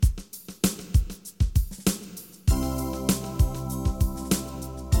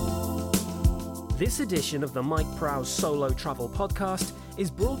This edition of the Mike Prowse Solo Travel Podcast is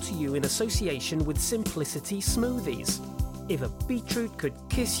brought to you in association with Simplicity Smoothies. If a beetroot could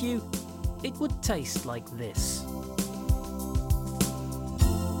kiss you, it would taste like this.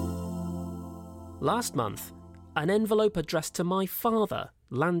 Last month, an envelope addressed to my father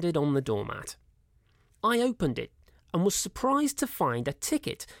landed on the doormat. I opened it and was surprised to find a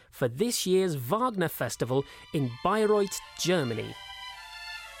ticket for this year's Wagner Festival in Bayreuth, Germany.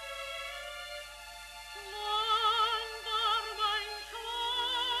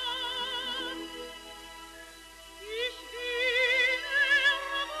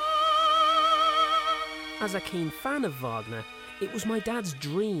 As a keen fan of Wagner, it was my dad's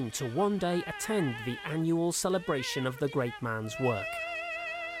dream to one day attend the annual celebration of the great man's work.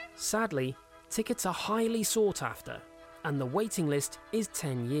 Sadly, tickets are highly sought after, and the waiting list is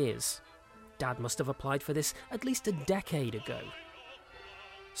 10 years. Dad must have applied for this at least a decade ago.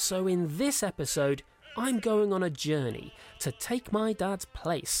 So in this episode, I'm going on a journey to take my dad's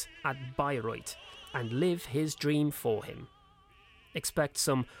place at Bayreuth and live his dream for him. Expect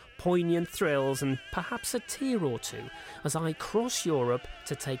some poignant thrills and perhaps a tear or two as I cross Europe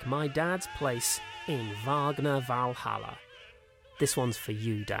to take my dad's place in Wagner Valhalla. This one's for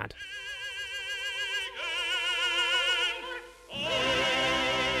you, Dad.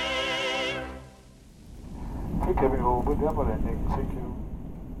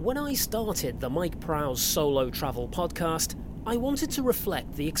 When I started the Mike Prowse Solo Travel Podcast, I wanted to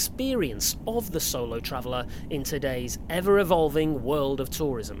reflect the experience of the solo traveller in today's ever-evolving world of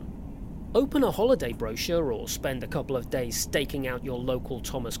tourism. Open a holiday brochure or spend a couple of days staking out your local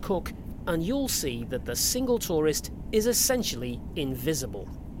Thomas Cook, and you'll see that the single tourist is essentially invisible.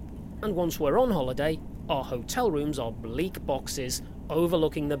 And once we're on holiday, our hotel rooms are bleak boxes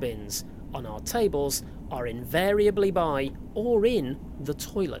overlooking the bins, and our tables are invariably by or in the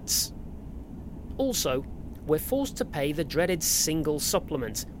toilets. Also, we're forced to pay the dreaded single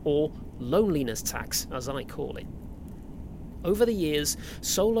supplement, or loneliness tax as I call it. Over the years,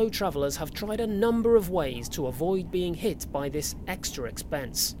 solo travellers have tried a number of ways to avoid being hit by this extra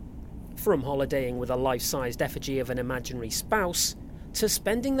expense. From holidaying with a life-sized effigy of an imaginary spouse, to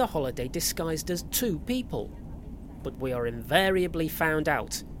spending the holiday disguised as two people. But we are invariably found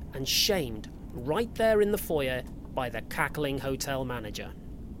out and shamed right there in the foyer by the cackling hotel manager.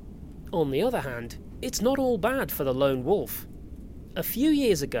 On the other hand, it's not all bad for the lone wolf. A few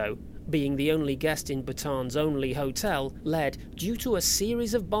years ago, being the only guest in Bhutan's only hotel led, due to a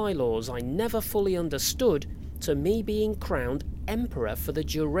series of bylaws I never fully understood, to me being crowned emperor for the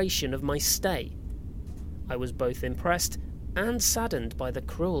duration of my stay. I was both impressed and saddened by the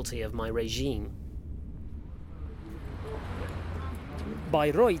cruelty of my regime.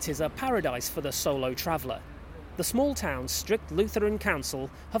 Bayreuth is a paradise for the solo traveller. The small town's strict Lutheran council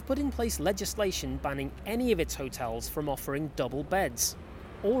have put in place legislation banning any of its hotels from offering double beds,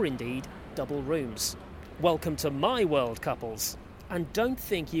 or indeed double rooms. Welcome to my world, couples. And don't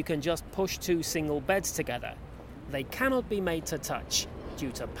think you can just push two single beds together. They cannot be made to touch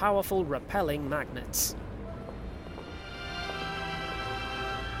due to powerful repelling magnets.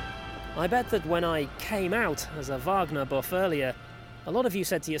 I bet that when I came out as a Wagner buff earlier, a lot of you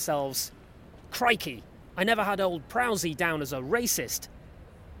said to yourselves, "Crikey, I never had old Prowsey down as a racist."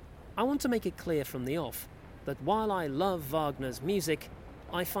 I want to make it clear from the off that while I love Wagner's music,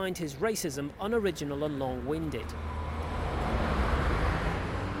 I find his racism unoriginal and long-winded.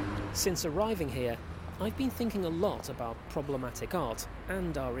 Since arriving here, I've been thinking a lot about problematic art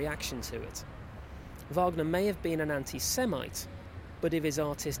and our reaction to it. Wagner may have been an anti-Semite, but if his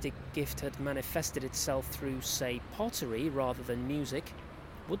artistic gift had manifested itself through, say, pottery rather than music,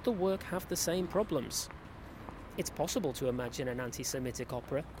 would the work have the same problems? It's possible to imagine an anti-Semitic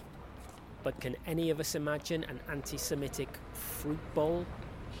opera, but can any of us imagine an anti-Semitic fruit bowl?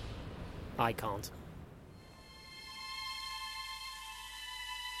 I can't.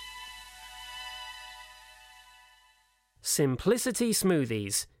 Simplicity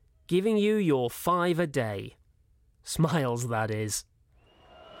Smoothies, giving you your 5 a day. Smiles, that is.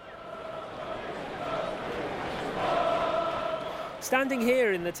 Standing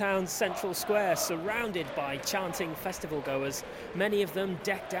here in the town's central square, surrounded by chanting festival goers, many of them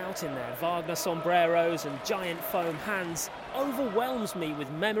decked out in their Wagner sombreros and giant foam hands, overwhelms me with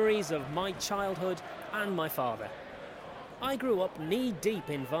memories of my childhood and my father. I grew up knee-deep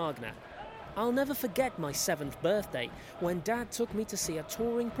in Wagner. I'll never forget my 7th birthday when Dad took me to see a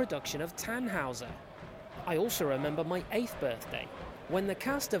touring production of Tannhauser. I also remember my 8th birthday, when the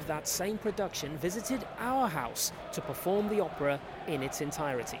cast of that same production visited our house to perform the opera in its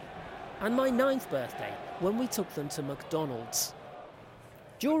entirety, and my 9th birthday, when we took them to McDonald's.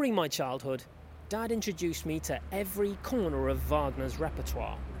 During my childhood, Dad introduced me to every corner of Wagner's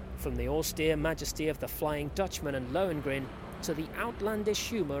repertoire, from the austere majesty of the Flying Dutchman and Lohengrin to the outlandish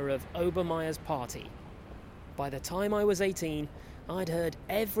humour of Obermeier's Party. By the time I was 18, I'd heard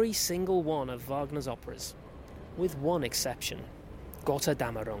every single one of Wagner's operas, with one exception,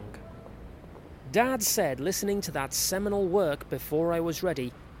 Gotterdammerung. Dad said listening to that seminal work before I was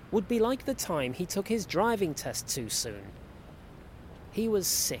ready would be like the time he took his driving test too soon. He was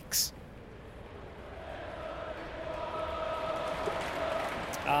 6.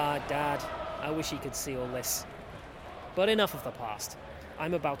 Ah, Dad, I wish he could see all this. But enough of the past.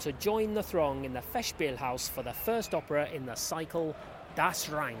 I'm about to join the throng in the Festspielhaus for the first opera in the cycle, Das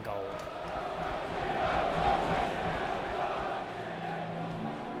Rheingold.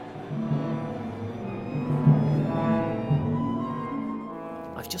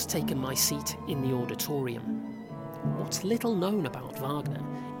 I've just taken my seat in the auditorium. What's little known about Wagner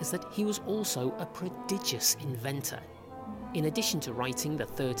is that he was also a prodigious inventor. In addition to writing the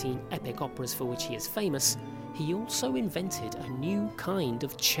 13 epic operas for which he is famous, he also invented a new kind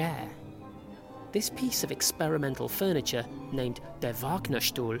of chair. This piece of experimental furniture, named Der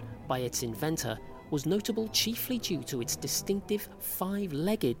Wagnerstuhl by its inventor, was notable chiefly due to its distinctive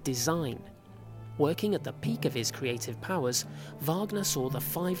 5-legged design. Working at the peak of his creative powers, Wagner saw the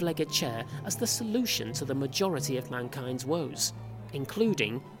 5-legged chair as the solution to the majority of mankind's woes,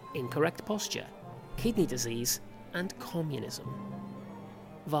 including incorrect posture, kidney disease, and communism.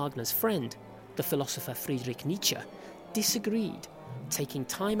 Wagner's friend, the philosopher Friedrich Nietzsche, disagreed, taking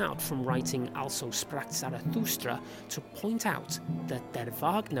time out from writing Also sprach Zarathustra to point out that Der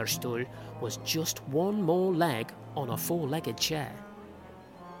Wagnerstuhl was just one more leg on a 4-legged chair.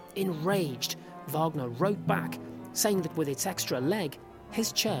 Enraged, Wagner wrote back, saying that with its extra leg,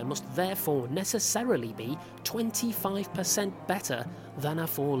 his chair must therefore necessarily be 25% better than a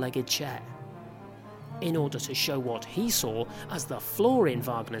 4-legged chair. In order to show what he saw as the flaw in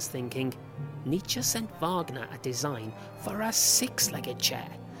Wagner's thinking, Nietzsche sent Wagner a design for a 6-legged chair,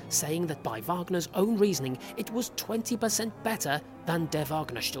 saying that by Wagner's own reasoning it was 20% better than Der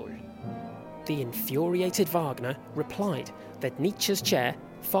Wagnerstuhl. The infuriated Wagner replied that Nietzsche's chair,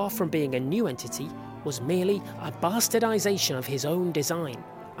 far from being a new entity, was merely a bastardization of his own design,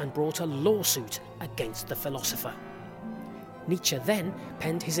 and brought a lawsuit against the philosopher. Nietzsche then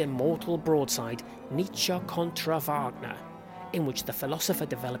penned his immortal broadside, Nietzsche contra Wagner, in which the philosopher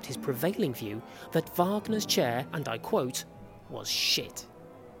developed his prevailing view that Wagner's chair, and I quote, was shit.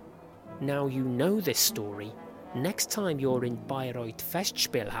 Now you know this story. Next time you're in Bayreuth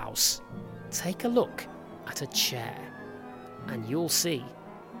Festspielhaus, take a look at a chair, and you'll see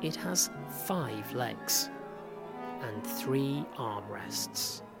it has 5 legs and 3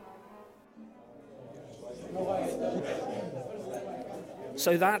 armrests.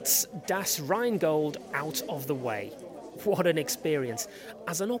 So that's Das Rheingold out of the way. What an experience.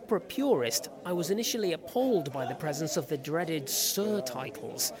 As an opera purist, I was initially appalled by the presence of the dreaded Sir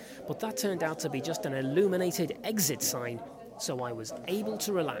titles, but that turned out to be just an illuminated exit sign, so I was able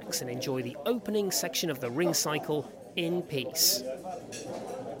to relax and enjoy the opening section of the Ring Cycle in peace.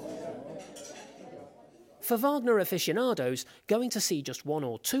 For Wagner aficionados, going to see just 1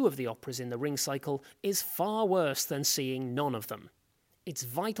 or 2 of the operas in the Ring Cycle is far worse than seeing none of them. It's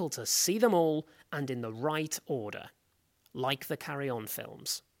vital to see them all and in the right order, like the Carry On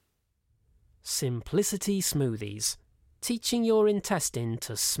films. Simplicity Smoothies, teaching your intestine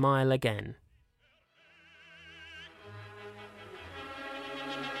to smile again.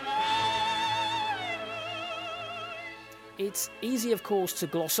 It's easy, of course, to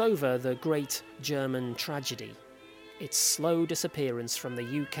gloss over the great German tragedy, its slow disappearance from the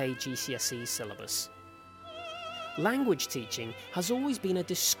UK GCSE syllabus. Language teaching has always been a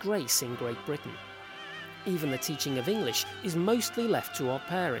disgrace in Great Britain. Even the teaching of English is mostly left to our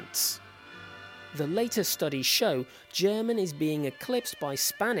parents. The latest studies show German is being eclipsed by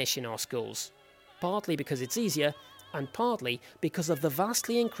Spanish in our schools, partly because it's easier, and partly because of the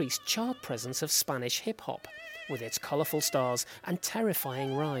vastly increased chart presence of Spanish hip-hop, with its colourful stars and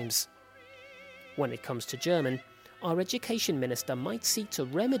terrifying rhymes. When it comes to German, our education minister might seek to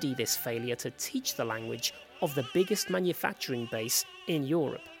remedy this failure to teach the language of the biggest manufacturing base in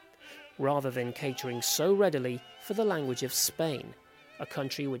Europe, rather than catering so readily for the language of Spain, a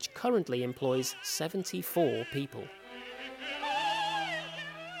country which currently employs 74 people.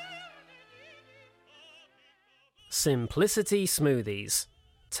 Simplicity Smoothies.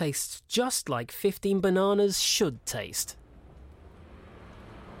 Tastes just like 15 bananas should taste.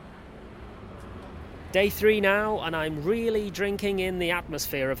 Day 3 now, and I'm really drinking in the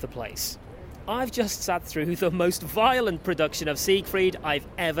atmosphere of the place. I've just sat through the most violent production of Siegfried I've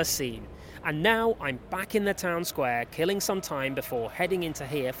ever seen, And now I'm back in the town square, killing some time before heading into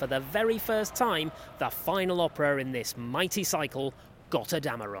here for the very first time, the final opera in this mighty cycle,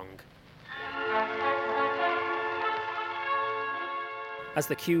 Götterdämmerung. As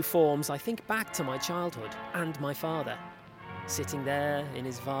the queue forms, I think back to my childhood and my father, sitting there in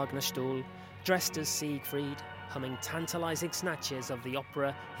his Wagnerstuhl, dressed as Siegfried, humming tantalising snatches of the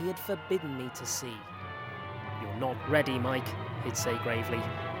opera he had forbidden me to see. "You're not ready, Mike," he'd say gravely.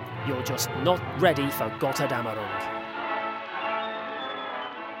 "You're just not ready for Götterdämmerung."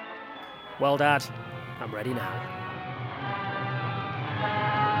 Well, Dad, I'm ready now.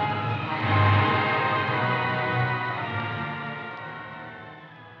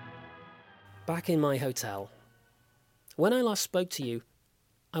 Back in my hotel. When I last spoke to you,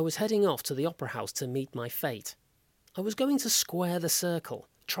 I was heading off to the opera house to meet my fate. I was going to square the circle,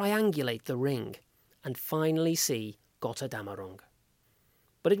 triangulate the ring, and finally see Götterdämmerung.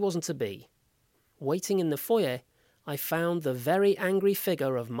 But it wasn't to be. Waiting in the foyer, I found the very angry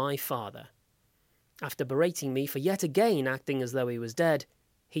figure of my father. After berating me for yet again acting as though he was dead,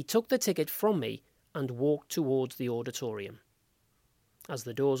 he took the ticket from me and walked towards the auditorium. As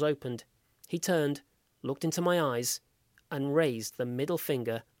the doors opened, he turned, looked into my eyes, and raised the middle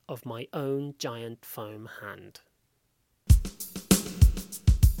finger of my own giant foam hand.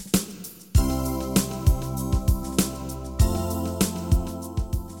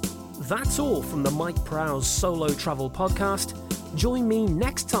 That's all from the Mike Prowse Solo Travel Podcast. Join me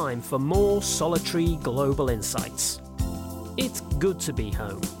next time for more solitary global insights. It's good to be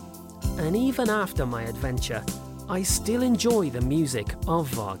home, and even after my adventure, I still enjoy the music of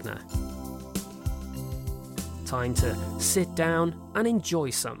Wagner. Time to sit down and enjoy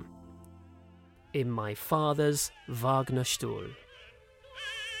some in my father's Wagnerstuhl.